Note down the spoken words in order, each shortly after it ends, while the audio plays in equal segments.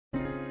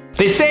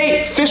They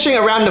say fishing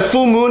around the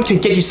full moon can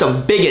get you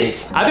some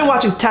biggins. I've been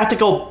watching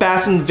tactical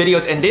bassing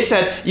videos and they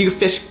said you can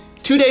fish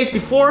 2 days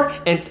before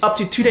and up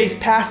to 2 days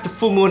past the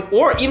full moon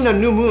or even a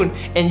new moon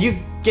and you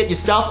get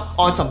yourself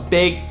on some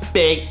big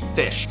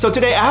fish. So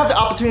today I have the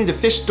opportunity to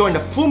fish during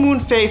the full moon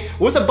phase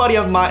with a buddy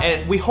of mine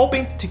and we're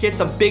hoping to get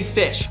some big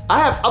fish. I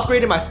have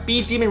upgraded my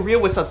Speed Demon reel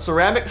with some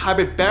ceramic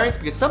hybrid bearings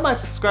because some of my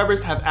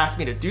subscribers have asked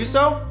me to do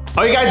so.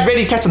 Are you guys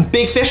ready to catch some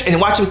big fish and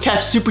watch them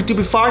catch super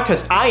duper far?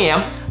 Cause I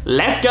am.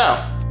 Let's go!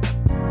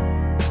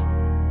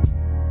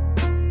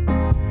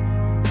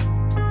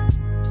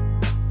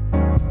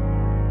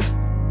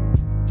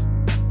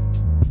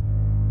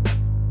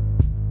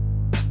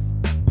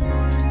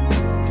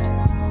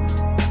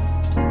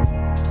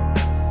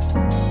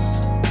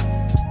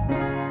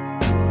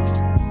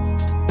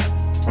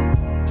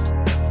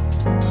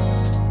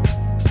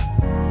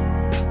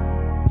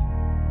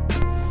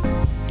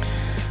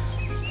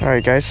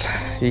 Alright guys,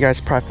 you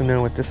guys probably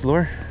familiar with this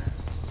lure?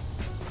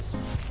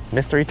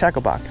 Mystery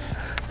tackle box.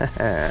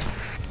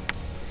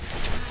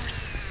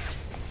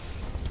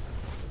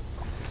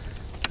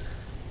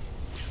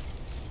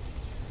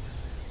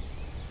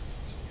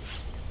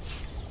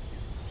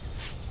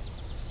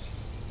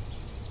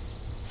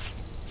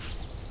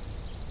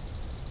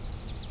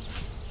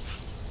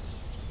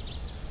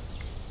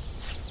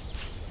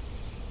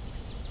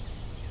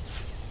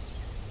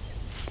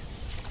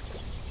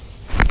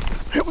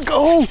 Here we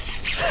go!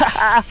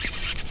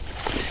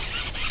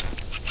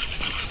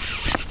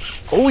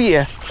 Oh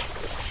yeah,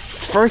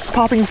 first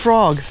popping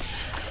frog.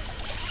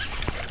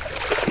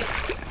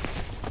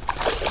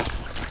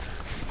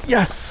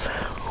 Yes.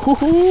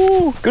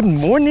 Woohoo! Good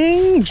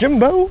morning,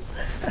 Jimbo.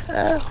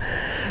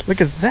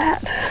 Look at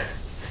that.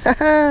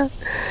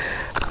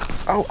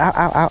 Oh, ow,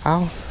 ow, ow,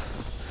 ow.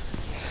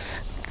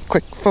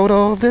 Quick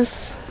photo of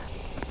this.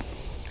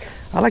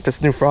 I like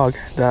this new frog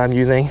that I'm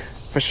using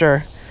for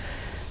sure.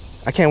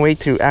 I can't wait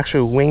to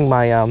actually wing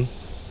my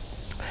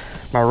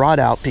my rod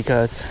out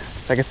because,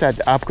 like I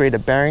said, I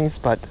upgraded bearings,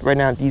 but right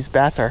now these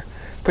bass are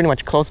pretty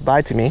much close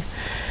by to me.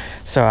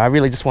 So I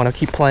really just want to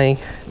keep playing,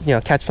 you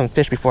know, catch some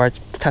fish before I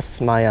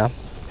test my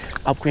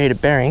upgraded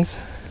bearings.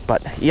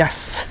 But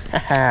yes,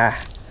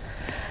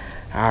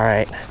 all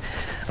right.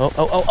 Oh,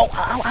 oh, oh, oh,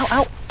 ow, ow,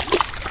 ow.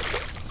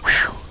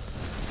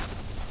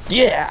 Whew.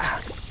 Yeah.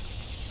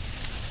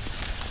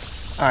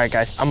 All right,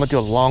 guys, I'm gonna do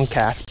a long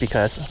cast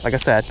because, like I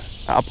said,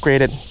 I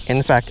upgraded.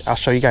 In fact, I'll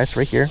show you guys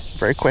right here,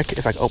 very quick.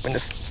 If I can open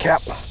this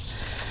cap,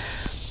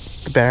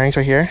 the bearings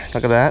right here.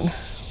 Look at that,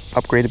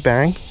 upgraded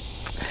bearing.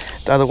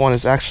 The other one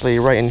is actually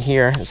right in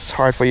here. It's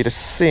hard for you to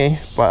see,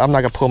 but I'm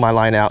not gonna pull my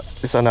line out.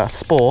 It's on a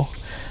spool.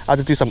 I'll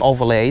just do some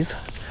overlays.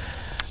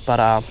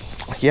 But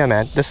yeah,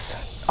 man, this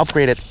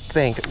upgraded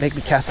thing could make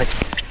me cast like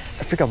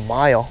a freaking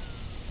mile.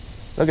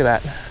 Look at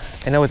that.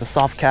 And it was a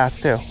soft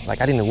cast too.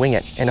 Like I didn't wing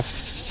it. And the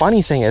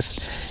funny thing is,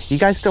 you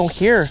guys don't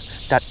hear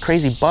that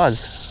crazy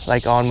buzz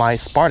like on my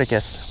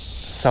Spartacus.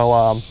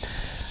 So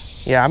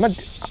yeah,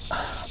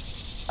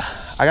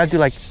 I gotta do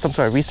like some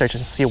sort of research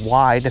and see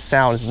why the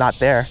sound is not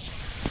there.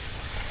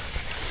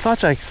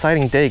 Such an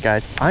exciting day,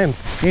 guys. I am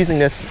using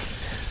this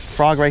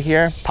frog right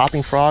here,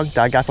 popping frog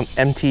that I got from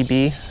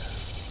MTB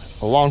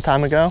a long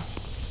time ago.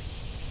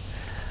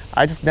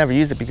 I just never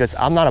used it because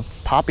I'm not a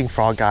popping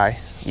frog guy.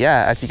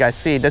 Yeah, as you guys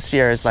see, this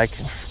year is like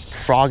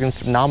frog and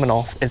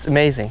phenomenal. It's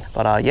amazing.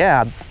 But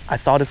yeah, I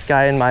saw this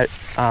guy in my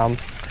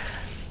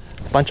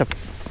bunch of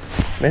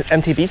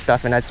MTB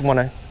stuff and I just want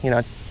to, you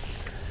know,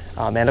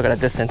 oh man, look at that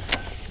distance.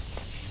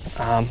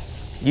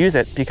 Use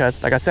it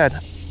because, like I said,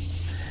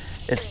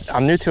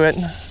 I'm new to it,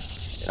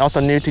 also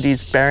new to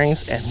these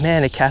bearings, and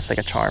man, it casts like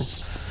a charm.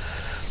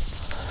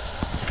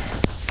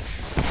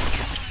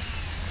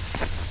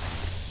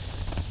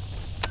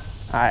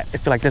 All right, I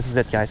feel like this is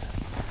it, guys.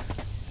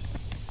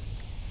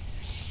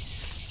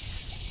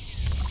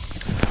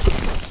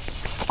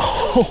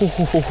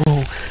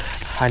 Oh,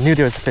 I knew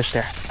there was a fish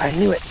there. I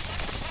knew it.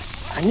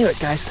 I knew it,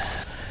 guys.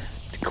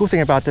 The cool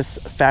thing about this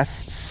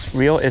fast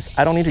reel is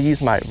I don't need to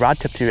use my rod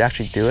tip to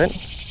actually do it.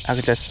 I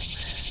could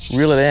just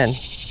reel it in,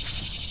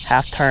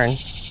 half turn,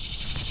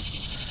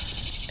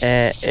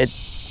 and it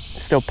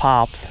still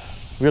pops.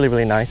 Really,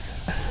 really nice.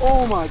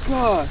 Oh my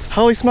God.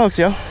 Holy smokes,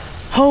 yo.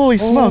 Holy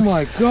smokes. Oh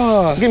my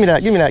God. Give me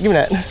that, give me that, give me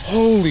that.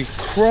 Holy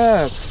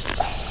crap.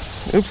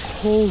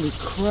 Oops. Holy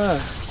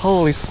crap.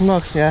 Holy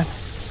smokes, man.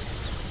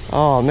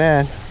 Oh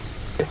man.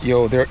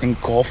 Yo, they're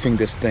engulfing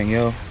this thing,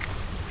 yo.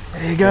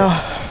 There you go.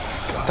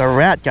 The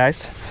rat,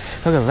 guys.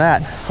 Look at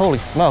that. Holy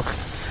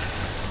smokes.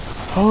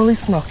 Holy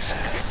smokes.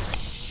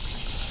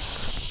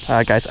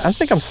 Alright guys, I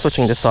think I'm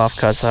switching this off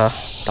because the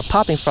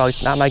popping frog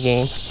is not my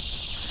game.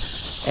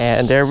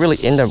 And they're really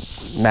in the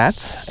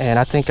mats. And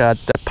I think the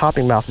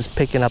popping mouth is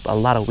picking up a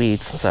lot of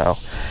weeds. So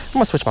I'm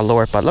gonna switch my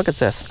lure. But look at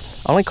this.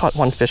 I only caught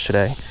one fish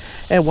today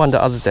and one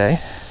the other day.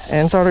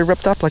 And it's already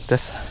ripped up like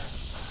this.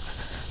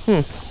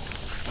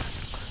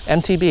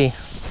 MTB.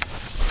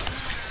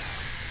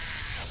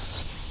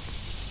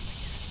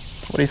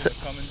 What do you say?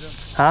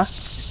 Huh? You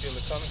feel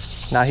it coming?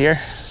 Not here.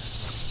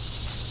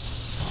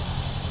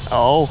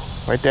 Oh.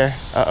 right there.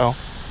 Uh-oh.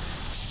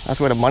 That's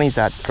where the money's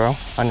at, bro.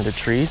 Under the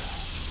trees.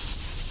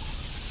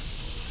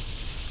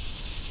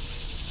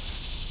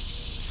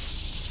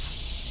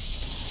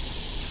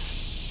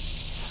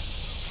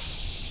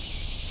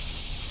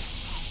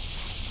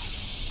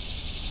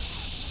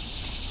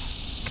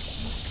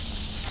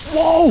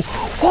 Whoa!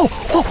 Whoa!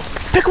 Whoa!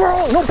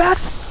 Pickerel! No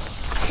bass!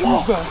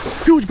 Whoa!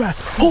 Huge bass!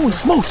 Holy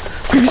smokes!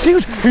 He's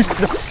huge!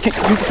 Keep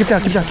down, keep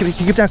down, keep down,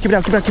 keep down, keep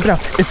down, keep down.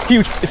 It's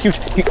huge, it's huge.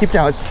 Keep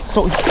down, it's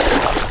so...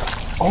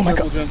 Oh my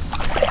god. What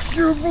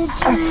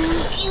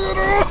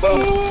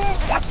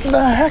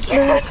the heck,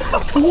 man?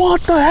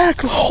 What the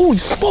heck? Holy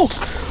smokes!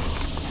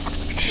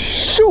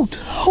 Shoot!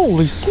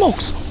 Holy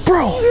smokes!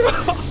 Bro!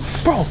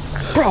 Bro!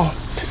 Bro!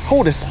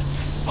 Hold this.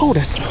 Hold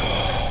this.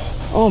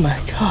 Oh my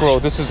gosh. Bro,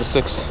 this is a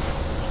 6.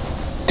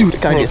 Dude,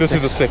 it gotta be a 6. This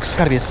is a 6.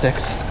 Gotta be a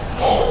 6.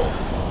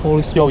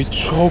 Holy smokes. Yo, he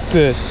choked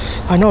it.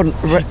 I know,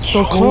 right,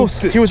 so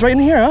close. it. He was right in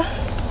here, huh?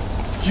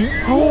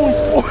 Holy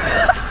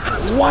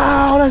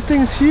wow, that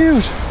thing is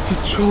huge. He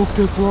choked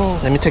it, bro.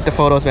 Let me take the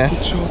photos, man. He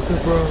choked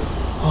it, bro.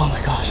 Oh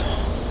my gosh.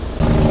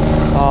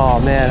 Oh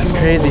man, that's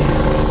crazy.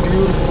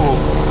 Beautiful.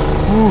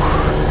 Whew.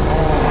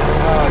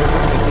 God, look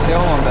at the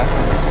tail on that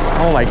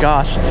thing. Oh my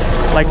gosh.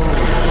 Like,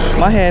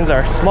 my hands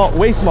are small,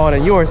 way smaller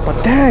than yours,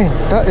 but dang,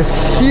 that is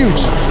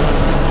huge.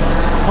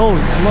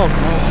 Holy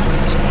smokes.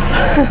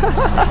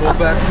 Go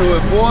back to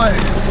it, boy.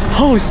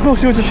 Holy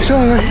smokes, he was just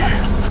chilling right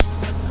here.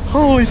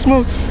 Holy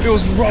smokes. It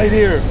was right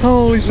here.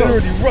 Holy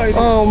smokes. Literally right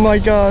here. Oh my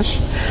gosh.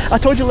 I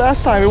told you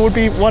last time it would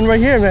be one right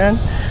here, man.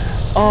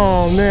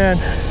 Oh man.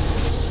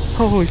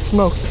 Holy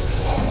smokes.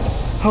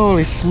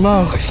 Holy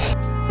smokes.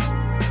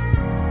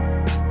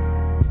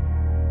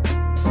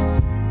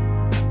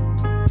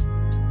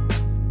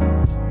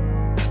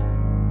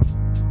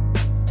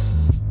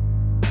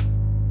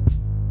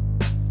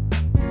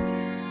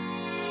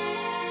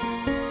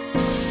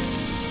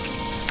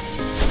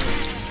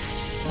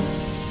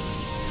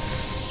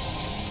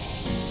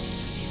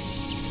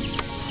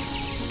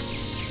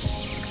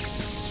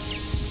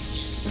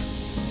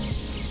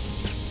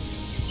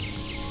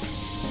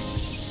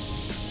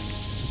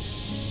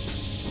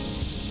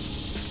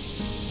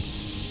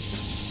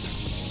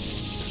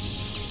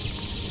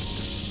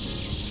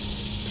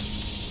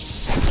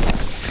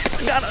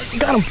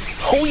 Got him.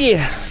 Oh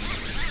yeah.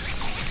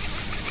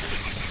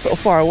 So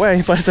far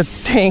away, but it's a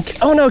tank.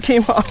 Oh no, it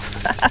came off.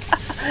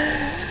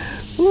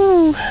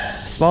 Woo.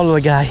 Small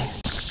little guy.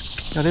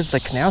 Yo, this is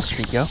like Canal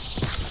Street, yo.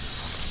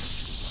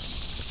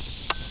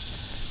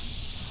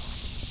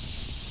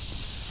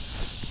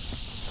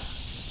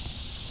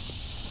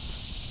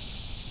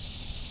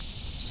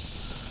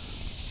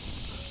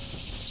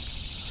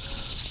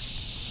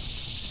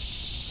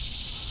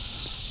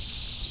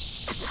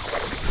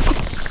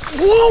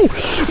 Whoa!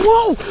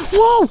 Whoa!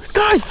 Whoa!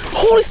 Guys!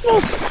 Holy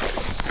smokes!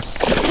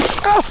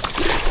 Ah!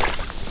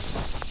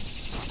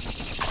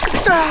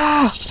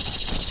 Ah!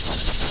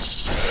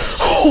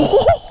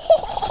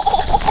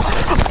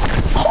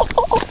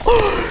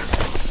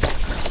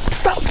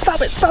 Stop!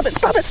 Stop it! Stop it!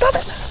 Stop it! Stop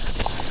it!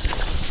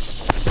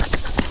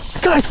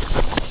 Guys!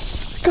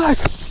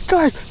 Guys!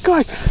 Guys!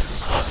 Guys!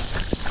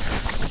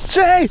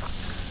 Jay!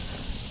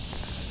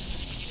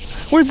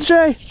 Where's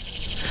Jay?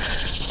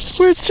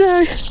 Where's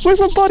Jay? Where's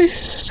my buddy?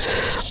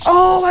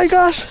 Oh my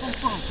gosh!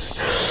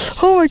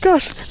 Oh my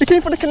gosh! It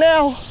came from the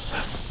canal!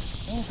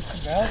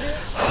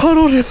 I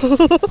don't know.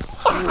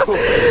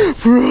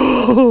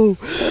 Bro!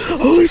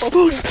 Holy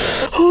smokes!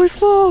 Holy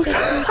smokes!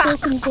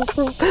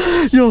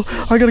 Yo,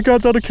 I gotta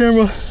grab down the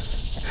camera.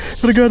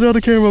 Gotta grab down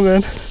the camera,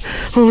 man.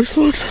 Holy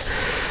smokes!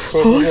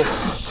 Holy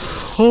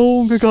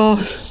oh my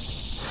gosh!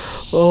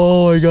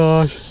 Oh my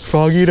gosh!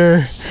 Frog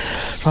eater!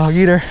 Frog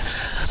eater!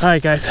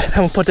 Alright guys, I'm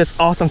gonna put this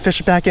awesome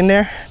fish back in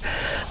there.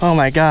 Oh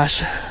my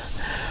gosh.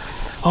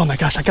 Oh my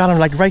gosh, I got him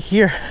like right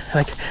here,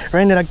 like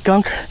right into that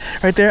gunk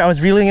right there. I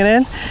was reeling it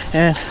in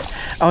and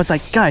I was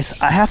like, guys,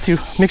 I have to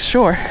make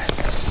sure.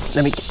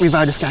 Let me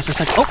revive this guy for a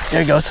second. Oh,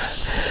 there he goes.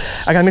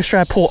 I gotta make sure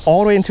I pull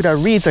all the way into that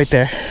reeds right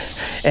there.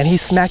 And he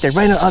smacked it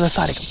right on the other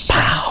side. Like,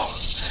 pow!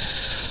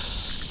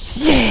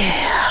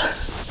 Yeah!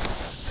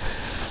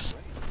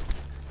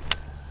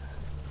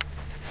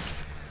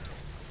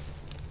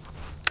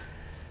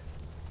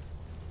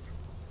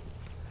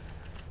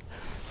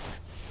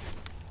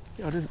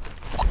 Yo, this.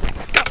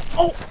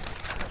 Oh!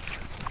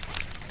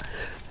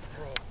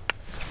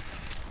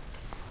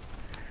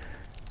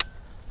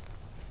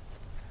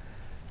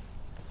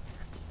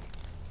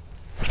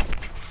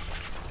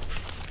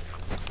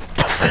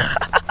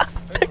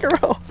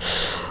 Pickerel!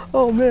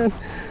 Oh man,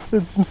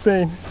 this is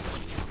insane.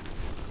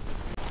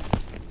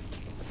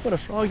 What a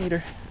frog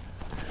eater.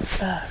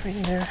 Right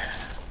in there.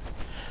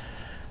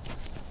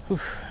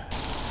 Oof.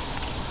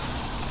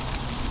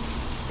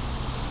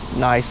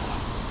 Nice.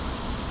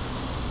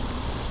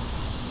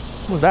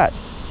 What was that?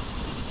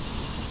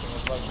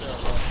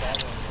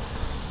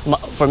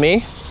 For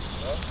me?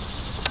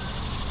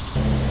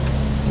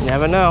 You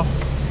never know.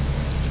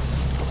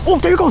 Oh,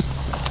 there he goes!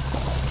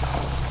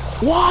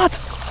 What?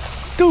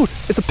 Dude,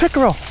 it's a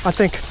pickerel, I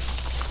think.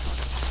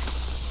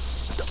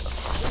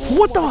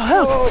 What the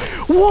hell?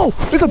 Whoa,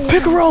 there's a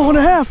pickerel and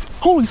a half.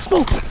 Holy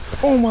smokes.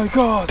 Oh my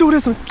god. Dude,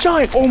 there's a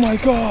giant. Oh my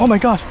god. Oh my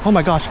gosh. Oh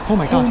my gosh. Oh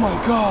my gosh. Oh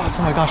my god.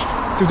 Oh my gosh.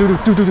 Dude.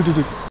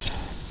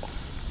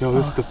 Yo,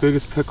 this is the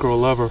biggest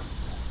pickerel ever.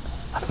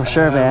 For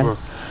sure, man.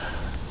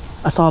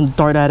 I saw him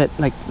dart at it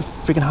like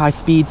freaking high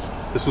speeds.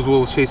 This was what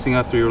was chasing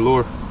after your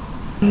lure.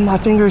 My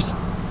fingers.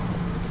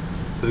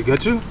 Did it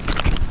get you?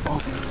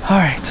 All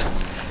right.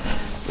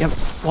 Yep,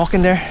 just walk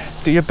in there.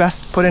 Do your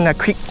best. Put it in that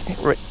creek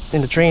right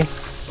in the drain.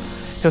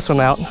 He'll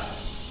swim out.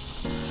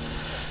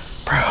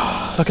 Bro,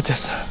 look at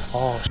this.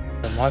 Oh,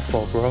 my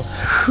fault, bro.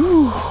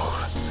 Whew.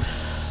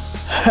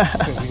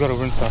 You gotta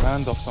rinse that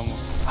hand off somewhere.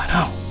 I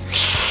know.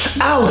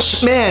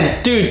 Ouch,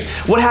 man, dude,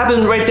 what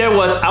happened right there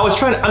was I was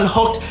trying to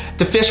unhook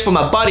the fish from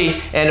my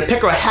buddy, and the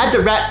pickerel had the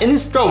rat in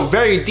his throat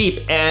very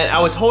deep, and I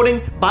was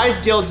holding by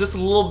his gills just a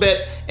little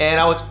bit, and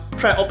I was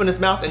trying to open his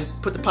mouth and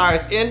put the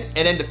pliers in,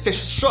 and then the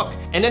fish shook,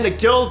 and then the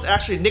gills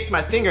actually nicked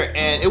my finger,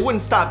 and it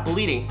wouldn't stop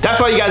bleeding. That's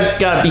why you guys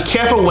gotta be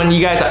careful when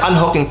you guys are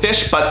unhooking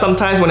fish, but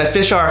sometimes when the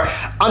fish are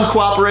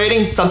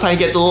uncooperating, sometimes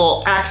you get a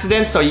little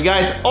accidents, so you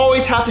guys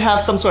always have to have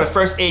some sort of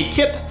first aid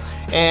kit.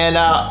 And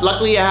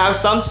luckily I have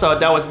some, so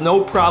that was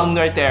no problem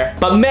right there.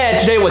 But man,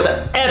 today was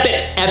an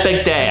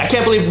epic day. I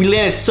can't believe we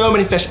landed so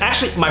many fish.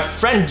 Actually, my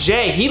friend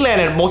Jay, he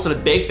landed most of the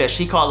big fish.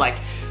 He caught like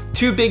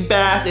 2 big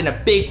bass and a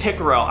big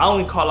pickerel. I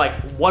only caught like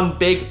 1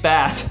 big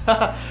bass.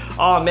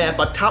 Oh man,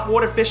 but top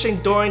water fishing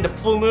during the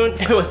full moon,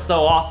 it was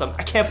so awesome.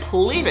 I can't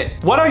believe it.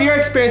 What are your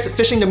experiences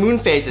fishing the moon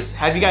phases?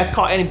 Have you guys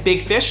caught any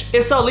big fish?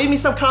 If so, leave me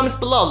some comments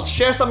below.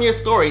 Share some of your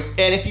stories.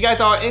 And if you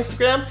guys are on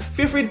Instagram,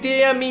 feel free to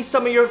DM me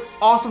some of your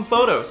awesome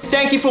photos.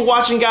 Thank you for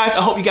watching, guys.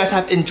 I hope you guys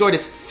have enjoyed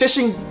this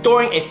fishing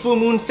during a full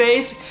moon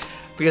phase,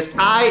 because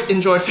I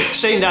enjoyed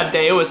fishing that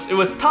day. It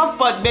was tough,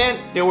 but man,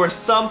 there were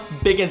some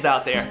big ones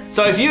out there.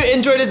 So if you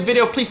enjoyed this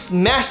video, please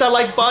smash that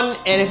like button.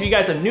 And if you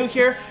guys are new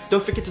here,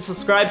 don't forget to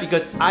subscribe,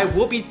 because I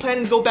will be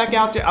planning to go back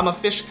out there. I'm gonna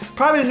fish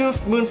probably the new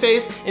moon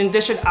phase. In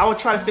addition, I will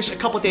try to fish a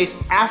couple days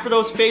after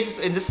those phases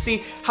and just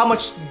see how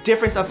much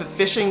difference of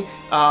fishing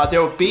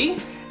there will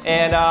be.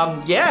 And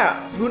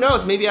yeah, who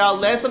knows, maybe I'll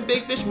land some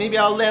big fish, maybe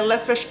I'll land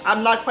less fish.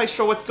 I'm not quite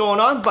sure what's going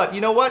on, but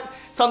you know what?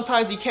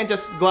 Sometimes you can't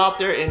just go out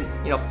there and,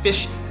 you know,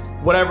 fish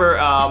whatever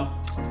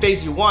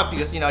phase you want,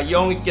 because you know you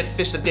only get to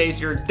fish the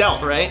days you're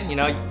dealt, right? You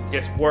know,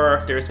 there's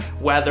work, there's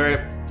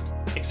weather,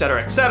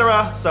 etc.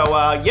 etc. So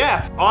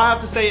yeah, all I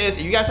have to say is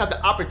if you guys have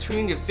the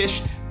opportunity to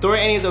fish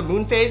during any of the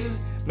moon phases,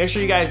 make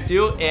sure you guys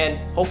do, and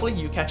hopefully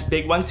you catch a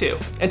big one too.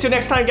 Until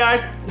next time,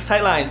 guys,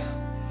 tight lines.